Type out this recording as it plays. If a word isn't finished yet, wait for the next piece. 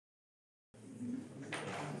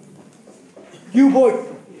cuboid.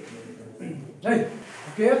 Hey,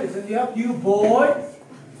 okay, listen here. Cuboid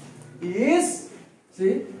is,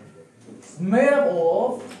 see, made up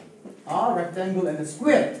of a rectangle and a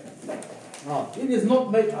square. It is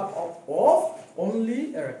not made up of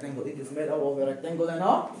only a rectangle. It is made up of a rectangle and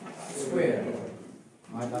a square.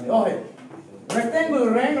 Okay. Rectangle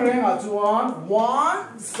rank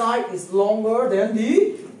one side is longer than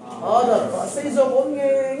the other. Say so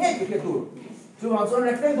only ngay cái tu. So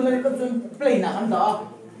rectangle này có chun plane nào anh đó.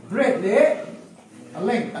 Breadth le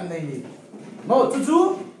length anh này. No,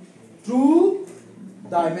 two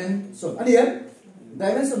dimension. Anh điền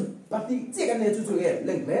dimension party check anh này chú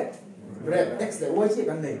length le breadth x le y check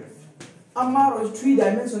anh này. Amma rồi 3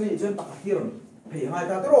 dimension này chun takakiron. Hey hai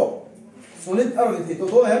ta tro. Solid ở thì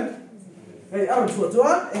to em. Hey, ở chuột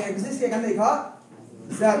chuột, exist cái này khác.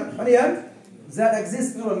 Z, anh em, Z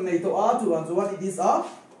exist cái này to a to one, so what it is a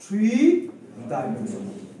 3 dimension.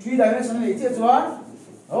 3 dimension này chia chuột.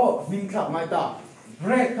 Oh, mình khắc ngay ta.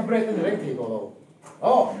 Breadth cái length thì có đâu.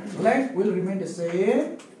 Oh, length will remain the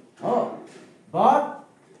same. Oh, but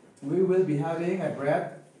we will be having a breadth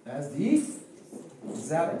as the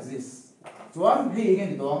Z exists. Chuột, hey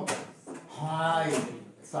again itu. Hai,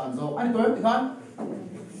 sanzo. Anh tôi thì kan.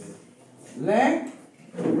 Length,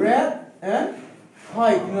 breadth, and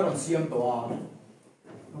height in our CM to R.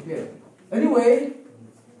 Okay. Anyway,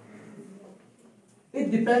 it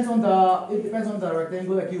depends on the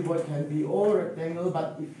rectangle. A cuboid can be all rectangle,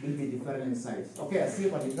 but it will be different in size. Okay, I see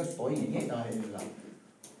what it is going in.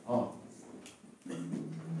 Oh,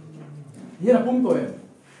 here là punto em.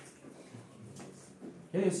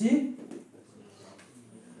 Can you see?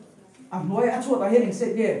 Nói ăn chuột ở here in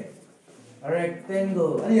set here.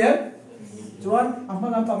 Rectangle. Anh em. Chuan, ang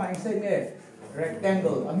mga pamaing sa inyo,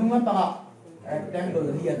 rectangle. Anong nga pa nga?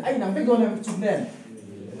 Rectangle. Yan. Ay, nang pagod na yung nen.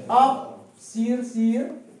 Up, sear.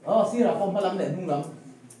 Oh, sear ako palang nen. Nung lang.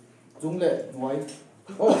 Dung le, ngoy.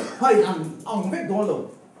 Oh, hay, ang pagod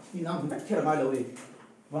lo. Inang pagkira nga lo eh.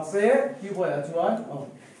 Mase, cuboid à chuan. Oh.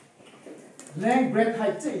 Length, breadth,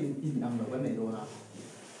 height, inang lo.วันไหนdo na?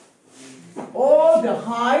 All the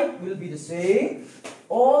height will be the same.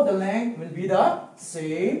 All the length will be the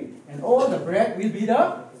same, and all the breadth will be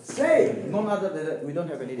the same. None other than that. We don't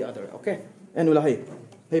have any other. Okay. And we'll hey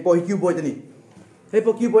po cuboid ni. Hey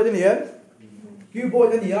po cuboid ni here.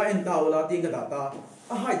 Cuboid ni here and ta wala ting ka data.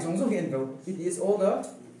 A height jong so hen do. It is all the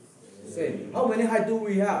same. How many height do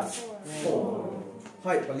we have? 4.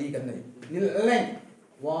 Height pali kan ni. Length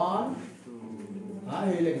 1.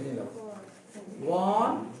 Hey length ni lo.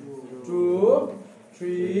 1, 2,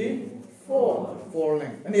 3, 4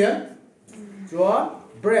 length. And here, John,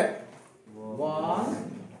 breadth.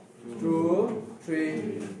 1, 2,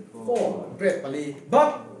 3, 4. Breadth pali.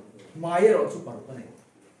 But my hero super pali.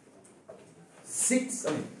 6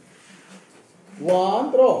 ani.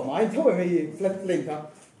 1, throw. My throw me flat length.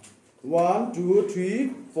 1, 2, 3,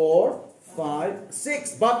 4, 5,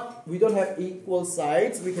 6. But we don't have equal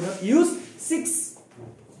sides. We cannot use 6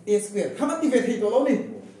 a square. How much different it only?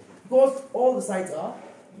 Because all the sides are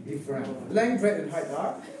different. Length, breadth, and height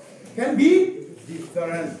can be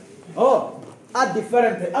different. Oh, are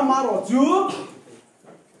different. Amaro two.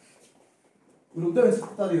 Look at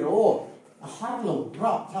study row. A hollow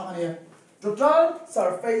drop. Total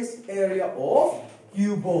surface area of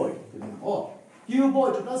cuboid. Oh,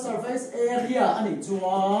 cuboid total surface area. And it's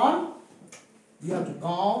 1. You have to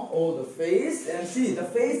count all the face and see the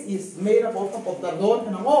face is made up of the loan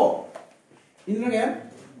and all. In again,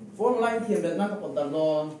 formula in here that not of the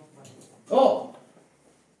loan. Oh,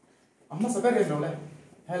 I'm not a very no.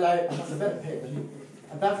 Highlight, I'm not a very pay.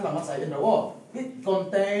 And that's what I'm in the wall. It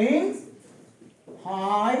contains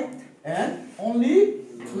height and only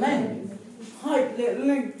length. Height,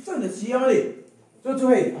 length, so the CMA. So,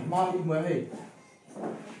 hey, I'm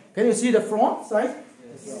can you see the front side?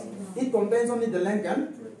 It contains only the length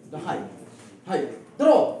and the height.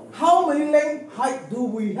 Draw. How many length, height do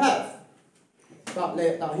we have?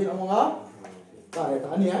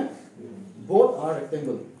 Both are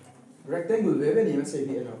rectangle. Rectangle say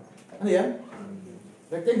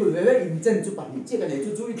rectangle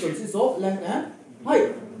it consists of length and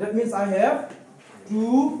height. That means I have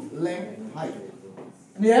 2 length height.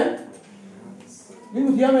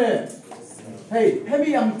 Hey,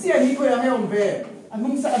 heavy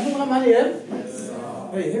Anong naman yan?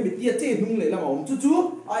 Hey, nung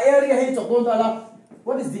area hey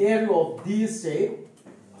what is the area of this shape?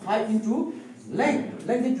 Height into length.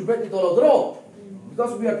 Length into breadth it all draw.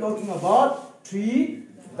 Because we are talking about 3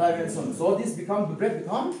 dimensions. So this becomes the breadth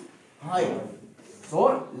become height.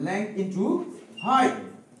 So length into height.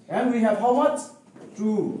 And we have how much?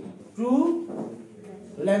 2.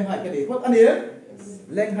 length height cái này khuất anh em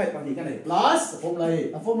length height bằng gì cái này plus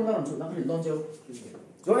formula làm chủ nó cái đơn chiêu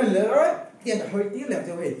rồi này rồi tiền là hơi tiếc lẹo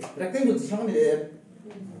cho vậy rectangle chỉ sáng này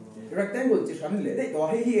rectangle chỉ sáng này đấy đó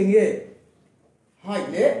hay hi anh ấy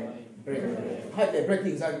height để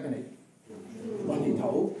breaking ra cái này bằng gì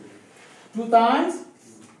thấu 2 times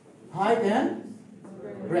height and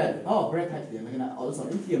breadth breadth height tiền cái này also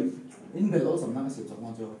in tiệm in below some năng sử dụng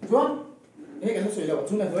ngon chưa chuẩn cái nó suy luận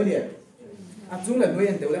chúng là với liền chúng là với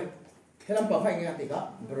anh tiểu đấy thế làm bảo hành nghe thì có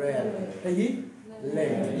breadth cái gì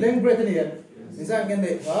length breadth này mình ra cái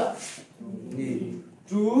này hết đi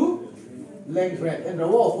chú length breadth and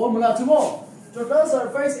row formula chú mò total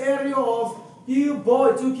surface area of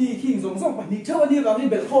cuboid chú khi dùng bằng đi chơi đi vào đi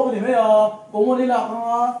bể khô này mấy có một đi là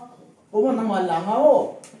có một năng mà làm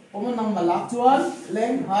hao có một năng mà làm chuẩn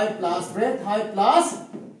length height plus breadth height plus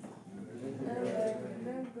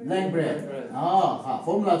length breadth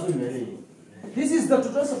formula chú này this is the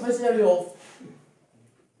total surface area of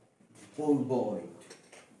cuboid.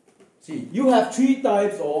 See, you have 3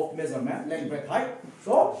 types of measurement: length, breadth, height.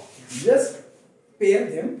 So just pair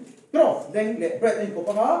them. No, length, breadth, and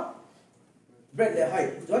kopanga. Breadth, height.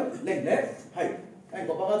 John, length, height. And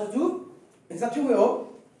kopanga to 2. Exact 2 way.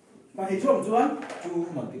 But he told John to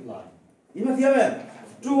multiply. In my theory,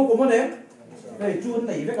 2 component. Hey, 2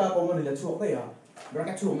 này với cả component là 2 đây à?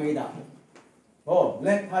 Bracket 2 ngay đã. Oh,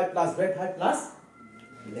 length, height plus breadth, height plus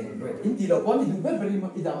length, breadth. In the local, you will very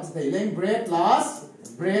much idam say length, breadth plus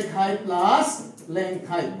breadth height plus length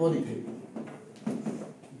height body height.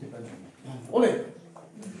 Ole.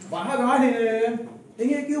 Và hai cái này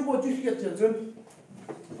nghe kêu bộ chữ kiện trở chân.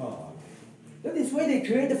 That is why they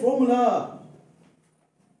create the formula.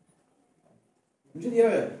 Mình chưa hiểu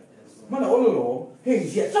rồi. Mà là ole rồi. Hình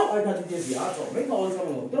diện trong ai thành gì à? Cho mấy câu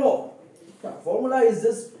xong rồi. The formula is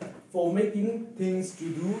just for making things to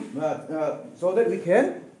do so that we can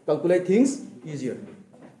calculate things easier.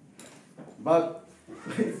 But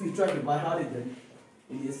if you try to buy hard it, then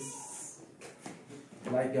it is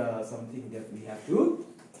like something that we have to.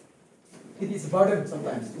 It is a burden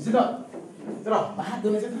sometimes, is it not?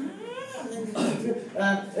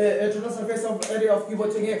 Total surface of area of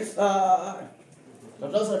cuboid change.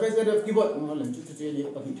 Total surface area of cuboid. Lần chút gì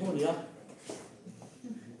có thể chung đi à?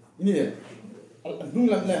 Ini dia. Nung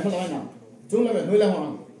làm nào? Chúng làm nuôi làm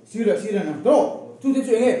nào? Suy ra nào? Đó. Chúng ta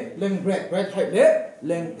chuyện này, length breadth height đấy,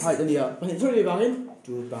 length height đây à? Bạn thấy đi bằng 2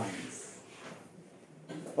 times.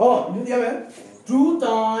 Như thế nào? 2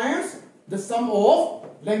 times the sum of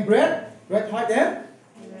length breadth height and.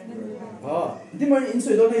 Thì mình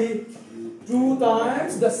insert đó này. 2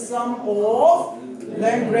 times the sum of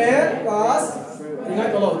length breadth plus. Thì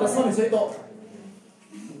ngay đó, the sum is đó.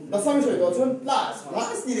 The sum is đó, chúng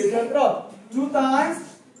plus thì được rồi. 2 times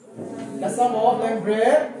the sum of length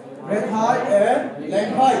breadth height and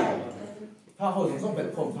length height. How hậu dùng biệt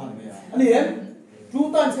không thằng này à? Anh em, 2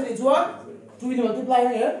 times sẽ đi chuột, 2 thì multiply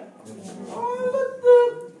anh em.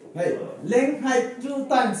 Hey, length height 2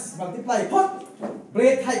 times multiply put,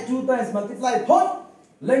 breadth height 2 times multiply put,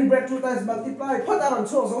 length breadth 2 times multiply put. Anh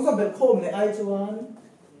chuột dùng biệt không này ai chuột?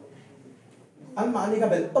 Anh mà anh ấy cái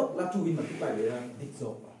biệt tốc là 2 multiply để đi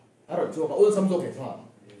chuột. Anh chuột có ôn sum chuột cái sao?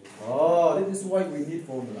 This is why we need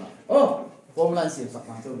formula. Formula is sắp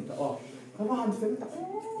bằng cho mình ta. Các bạn phải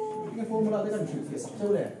cái formula đấy cần chịu phải sắp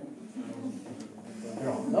cho đấy.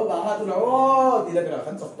 Rồi, nếu bà hai tụi nó thì là cái là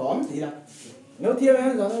khẩn chọc tóm thì là nếu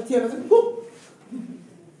thiên nó sẽ cúp.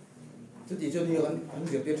 Chứ chỉ cho nhiều khẩn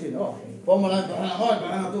việc tiếp theo nữa. Formula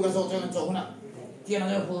tôi cần cho nó chỗ nào. Thiên nó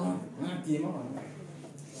sẽ phun thì mà.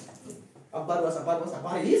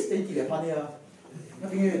 Apa is thì chỉ để phan đi. Nó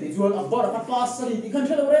thì đi chuột apa là pass đi khẩn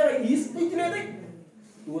cho nó ra is thì chỉ đấy.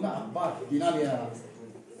 Tuna apa? Tina dia.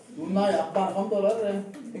 Tuna apa? Kamu tahu lah.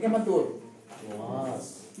 Ini kan betul.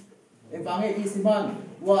 Was. Bangai is man.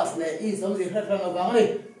 Was le is. Kamu lihat kan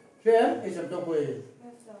bangai. Kan? Ini macam tu.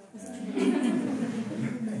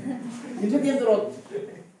 Ini dia terus.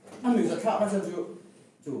 Anh mình sẽ thạo ra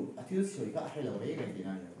chú thiếu sửa các hay là mấy cái gì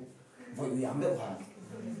này. Vậy thì ám được hả?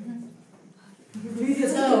 Vì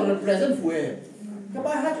sao present phù hợp? Các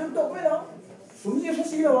bạn hai chúng tôi biết đó. Cũng như phát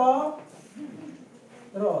sinh đâu.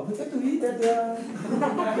 Rồi, cái túi đây là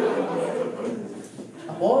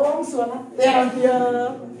bóng xuân á, đèn kia,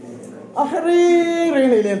 ring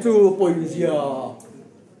này liền chú bồi gì à?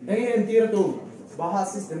 Đây em kia tu,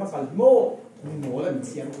 bahasa sistem apa? Mo là mình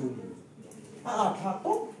xem tu. Thà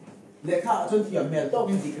tốt, lệ khá chân thiểm mèo tốt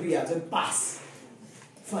những degree chân pass,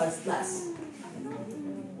 first class.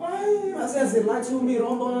 Mà sẽ dịch lại chú mi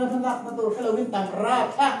rong đó là phân lạc mà tôi cái là viên tầm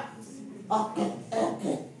rap à? Okay.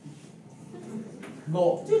 Go.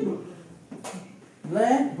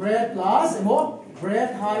 Length, breadth plus and what?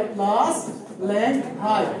 breadth height plus length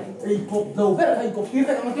height. Ai cột đầu vết hay cột kia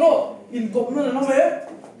vết mà trô. In cột nó là nó vết.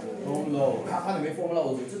 Không lo. Khá là mấy formula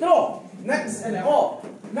ở dưới trô. Next anh em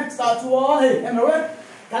next ta chua hey em nói đấy.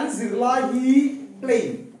 Cắn giữ lại hi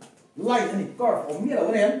plane. Light anh curve ở miệng là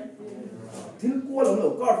cái này. Thiếu qua là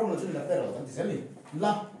curve không là chuyện lateral. Anh sẽ lấy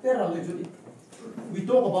lateral là chuyện. We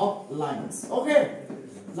talk about lines. Okay.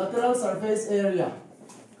 Lateral surface area.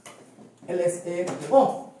 LSA.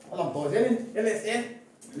 Làm tôi thế đi. LSA.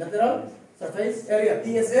 Lateral surface area.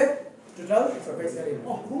 TSA. Lateral surface area.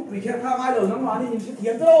 Không vì khác hai đầu năm hóa đi nhìn sẽ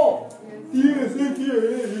thiệt đâu. TSA kia.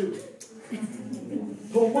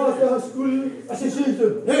 Thomas School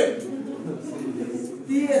Association. Hey.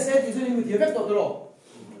 TSA thì sẽ đi thiệt vector đâu.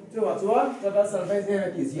 Chứ mà chuan lateral surface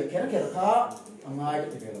area thì gì khác khác ngay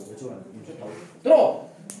cái này là cái chuan. True.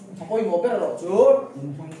 Thôi một cái rồi chút.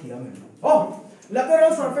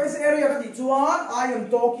 Lateral surface area cái gì chuan? I am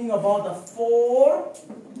talking about the four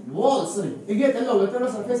walls. Again, cái lateral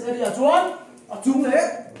surface area chuan. Chung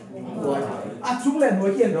lệ. Chung lệ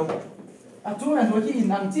nói chuyện rồi. Chung lệ nói chuyện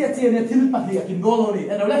năng chia chia này thiên bát địa kim gô rồi đi.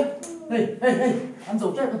 Em đâu đấy? Hey, anh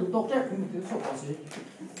dầu chết cái tụt tóc chết cái một thứ sốt gì?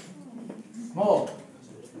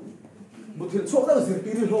 Một thứ sốt đó là gì?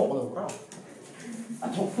 Cái gì lỗ rồi.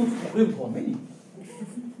 Thọc lên còn mấy?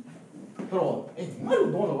 Rồi, mấy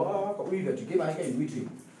lúc đó là có uy về chỉ cái bài cái uy trí.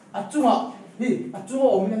 Chung à, chung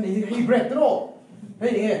ông nên đi bread đó.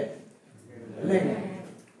 Hey nghe,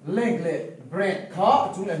 length bread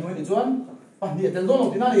khá chung là nuôi để chuan. Bản địa tên đó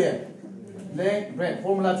thì nào đi? Length bread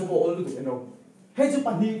formula chung bộ luôn tụi nó. Hey chung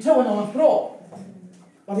bản địa theo nào mà pro.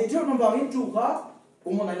 Bản địa theo nào vào in chung khá.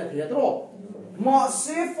 Cũng một này là thiệt đó. Mà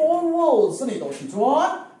sẽ four walls này đó thì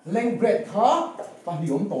chuan. Length breadth khá. Bản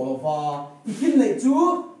địa ông tổ là và in lệ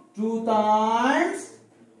chú 2 times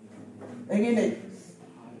again it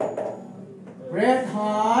breadth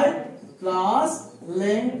height plus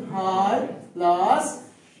length height plus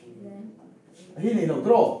here này đâu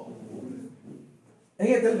trô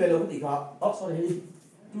again tell value gì khác sorry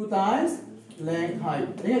 2 times length height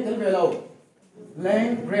again tell value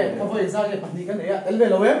length breadth có phải ra cái bản đi cái này à tell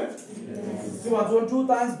value em chúng ta chọn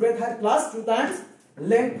 2 times breadth height plus 2 times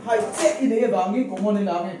length height check in này vào cái common này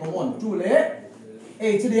là cái common chú lệ A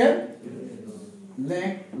chứ điểm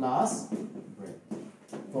length plus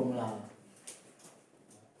formula.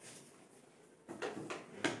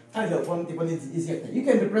 I love one tip is easier. You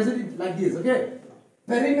can represent it like this, okay?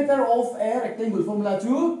 Perimeter of a rectangle formula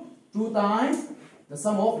 2 times the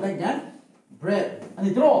sum of length and breadth. And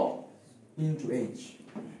you draw into h.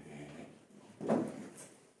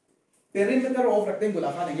 Perimeter of rectangle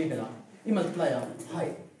akan again pela. You multiply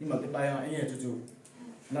height. You multiply here to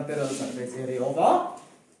lateral surface area of a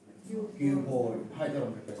cuboid. Height of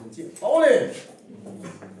represent. Only.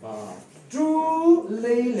 True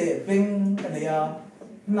lele ping kaya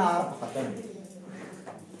na pakatan.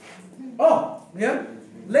 Yeah.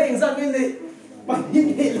 Laying ra cái này bằng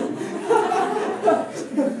hình này.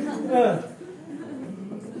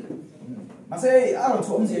 Mà sẽ ăn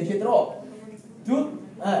trộm gì chết rồi.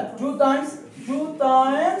 Two times.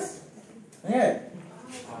 Yeah.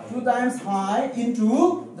 2 times height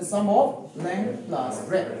into the sum of length plus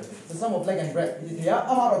breadth. The sum of length and breadth. Thì thế à,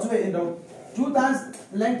 mà chú in đâu. 2 times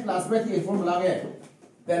length plus breadth thì formula nghe.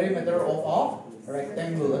 Perimeter of a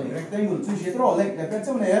rectangle. Rectangle chú chế rồi length là cái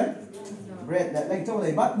chỗ này. Breadth là length chỗ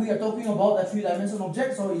này. But we are talking about a 3-dimensional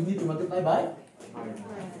object, so you need to multiply by.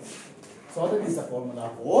 So that is the formula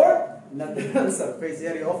for lateral surface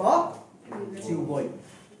area of a cuboid.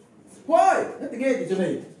 Why? That's the gate chỗ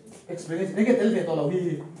này. Explanation. Này cái tel về to lâu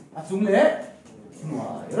đi. Chung lệ.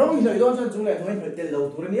 Rong lời đó cho chung lệ thôi tel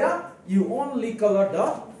lâu tuổi nhá. You only cover the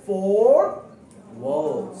four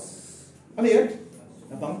walls. Anh hiểu?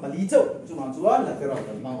 Nó bằng bali châu. Chúng ta chuan là cái rồi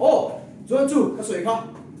bằng. Chuan chu cái sợi khác.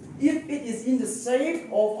 If it is in the shape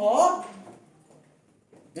of a,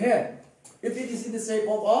 yeah. If it is in the shape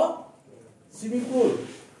of a swimming pool.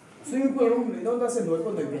 Swimming pool rong lời đó ta sẽ nổi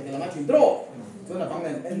con người Việt là chuyện trâu. Chuan là bằng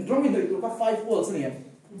này. And rong lời tụi có 5 walls này.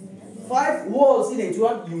 5 walls in each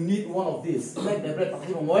one, you need one of these. Like the bread,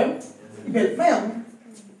 pakati mo mo em. Ibet mo yan.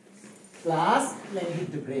 Plus,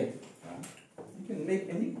 length the bread. You can make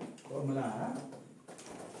any formula.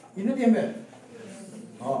 You know the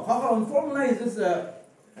how formula is just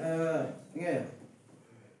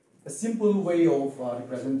a simple way of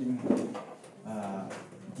representing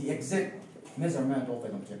the exact measurement of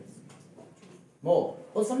an object. Mo,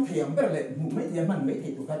 some thầy ông biết là mấy thầy mình mấy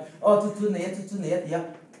thầy tụi khác. Chú này thì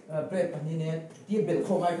bread pani ne ti bel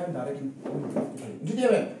kho mai kan dare kin ni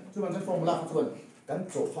te ben chu man formula chu kan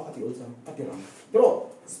cho pha ti ul sang atira draw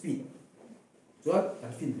speed chu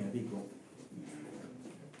kan fin me big go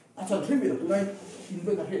Achal thêm bị được đây in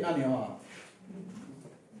với cả hiện này à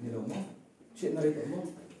này đâu mà chuyện này đâu mà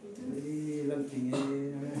đi lần tình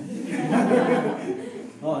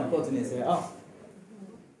rồi cô chuyện này sẽ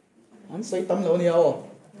anh xây tấm lâu nhiều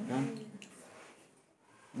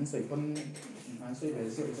anh xây con anh xây về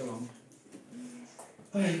xây cho lắm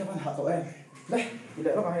các bạn hạ tội em đây thì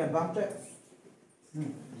để các bạn hẹn vàng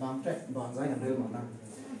chạy vàng ra nhà đưa mà nào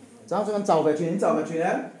cháu cho con chào về chuyến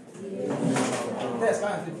em thế các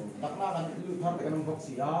bạn đặt ra là lưu thông tại cái nông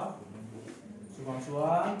xí đó xuống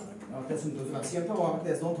cái sừng từ là xiêm thâu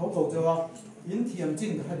cái giống thấu cầu cho yến thiềm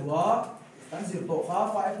chinh cái đó anh diệt tổ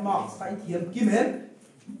phá phải mặc sai thiềm kim hết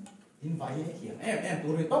yến phải yến thiềm em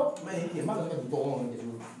tụi này tốt mấy thiềm mắc cái tổ rồi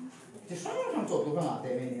thì sáng thằng chỗ tôi không tệ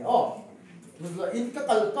này rồi yến cái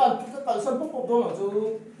cờ sân bốc đó là chú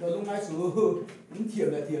rồi lúc này chú yến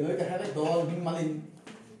thiềm này thiềm ấy cái hai cái đó nhưng mà lên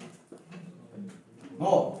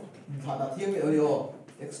thà đã thiêng vậy rồi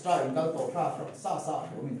extra income tổ phá sa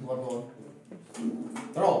của mình tua rồi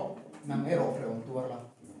rồi nang ero phải ông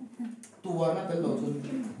tua nó tên lộ chun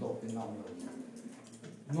lộ tên nào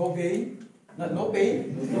no gain no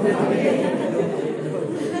pain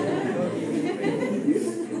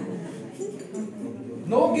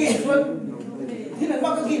no gain chun thì là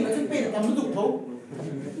mắc cái gain là chun pain là tầm nó dục thấu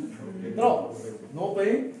rồi no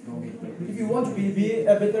pain if you want to be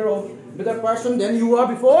a better person than you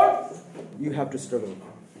are before you have to struggle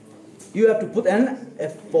you have to put an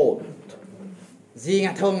effort gì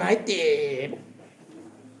ngặt thâu ngái tiền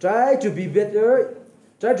try to be better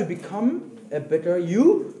try to become a better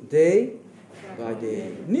you day by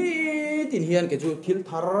day ni tin hiền cái chú thiếu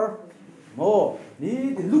thar mô ni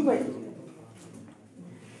tin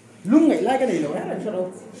lúc ngày lại cái này rồi làm sao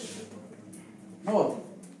đâu mô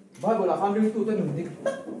Bible là khám riêng tu tên mình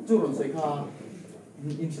thì chú rồi xây kha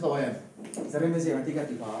in sao em giờ em bây giờ anh tiga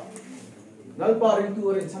tiga lalpa riêng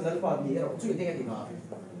tu riêng sang lalpa đi rồi chú tiga tiga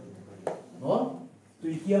nó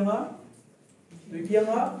tùy kiêng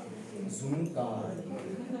á dùng cả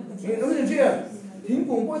nghe nói gì chưa thính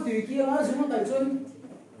cùng với tùy kiêng á dùng tại chân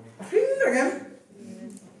thính rồi em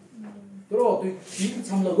rồi tùy chỉ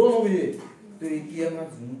chăm là gom gì tùy kiêng á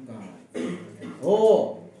dùng cả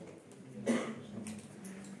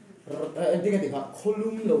em tiếng cái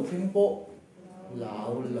kolum lâu thính bộ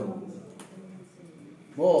lão lâu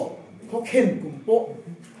có khen cùng bộ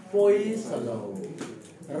bôi sa lâu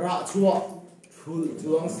ra chua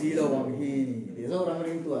chuang si lo wang hi ni de zo rang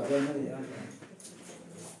ring tu a chen ni a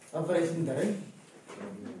average đấy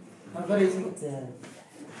average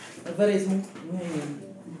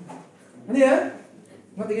anh ấy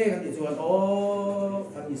mà tiếng cái tiếng chuan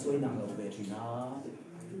anh đi xuôi nặng về thì na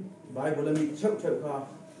Bible là mình chép kha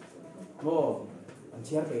anh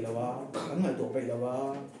chia về là wa anh ngày tổ về là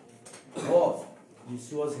wa đi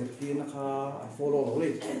xuôi sẽ tiền kha follow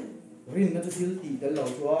rồi rin nó chỉ tỉ đến lâu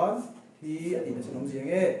chuan thì anh ta sẽ nói gì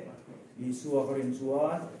nghe Isua Karim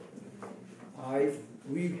Suan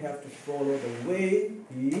we have to follow the way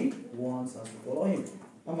he wants us to follow him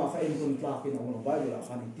ama kha in kun tla kin ong Bible la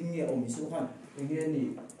khan tin nge om Isu khan nge ni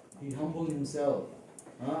he humbled himself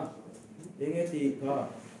nge ti ka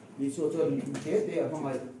Isu chon ke te a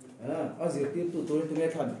mai azir ti tu nge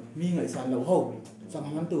khan mi ngai san lo ho sang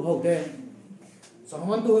han tu ho te sang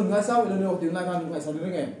han tu ngai sao le lo tin la khan ngai san le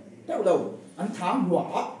nge tao đầu anh thám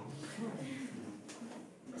hỏa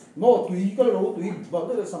nó tùy cái lỗ tùy vào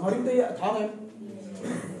cái sản phẩm tây tháng em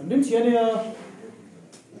đến chia này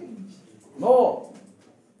nó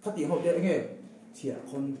phát triển hậu tệ nghe chia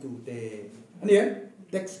con tu tệ anh ấy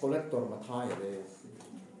tax collector mà thay rồi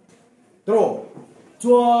rồi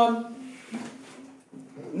chuan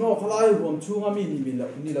nó khai gồm chung ami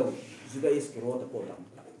ni lâu Judah is cái rồi tập đam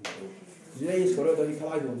Judah is cái rồi thì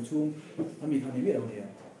khai gồm chung ami khani biết đâu nè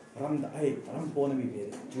ram ai ram po na mi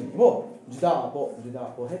be chung bo Judah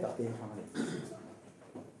po hết tại tiền hàng này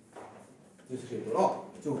chú sẽ đó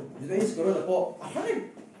chú Judah is cái rồi po hàng này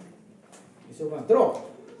số vàng đó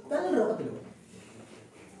tan rồi cái đó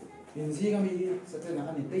in gì kami sẽ thế nào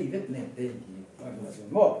anh tây vết nè tây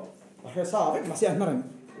mo hay sao vết mà xem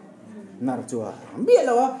nó chua biết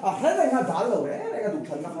đâu hay này nó đá đâu đấy cái đủ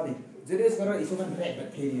thần nó kami Judah is cái rồi số vàng rẻ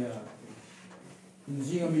thì in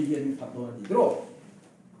gì kami hiện thật rồi thì đó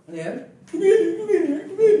anh em tu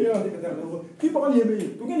gini ya kita tahu kita kan dia beli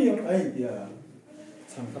tu kan yang dia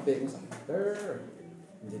sangkap dia sangkap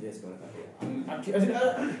jadi sekolah akhirnya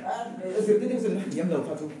dia diam lalu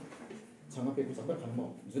satu sangkap dia sangkap kan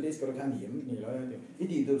mau jadi sekolah kan diam ni lah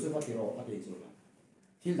ini tu semua tiro apa itu lah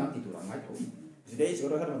til dang tidur ngai tahu jadi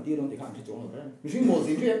sekolah kan dia orang dikan tu orang mesti mau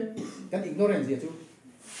sih kan ignorance dia tu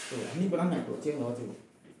ini bukan ngai tu ceng lah tu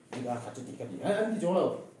kita kacau tiket dia kan tu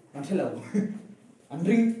orang kan selalu anh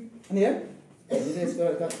ring anh em ini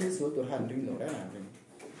sekarang kat siswa Tuhan ring lo dah ring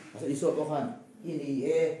masa isu apa kan ini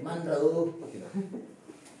man rau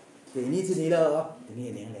ini sini lo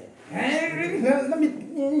ini le ring nó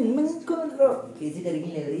mình con rồi cái gì cái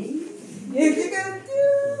này đi cái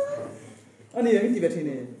anh em ini tiba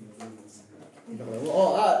sini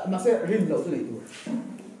masa ring lo tu itu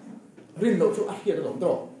ring lo tu akhir lo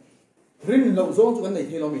tu ring lo zong tu kan này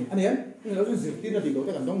theo lo mình anh em ring lo tu zirtin là đi lo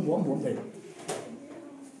ta kan dong buông buông thầy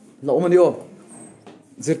lỗ mà đi ô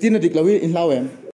zirtin là đi lo in lao em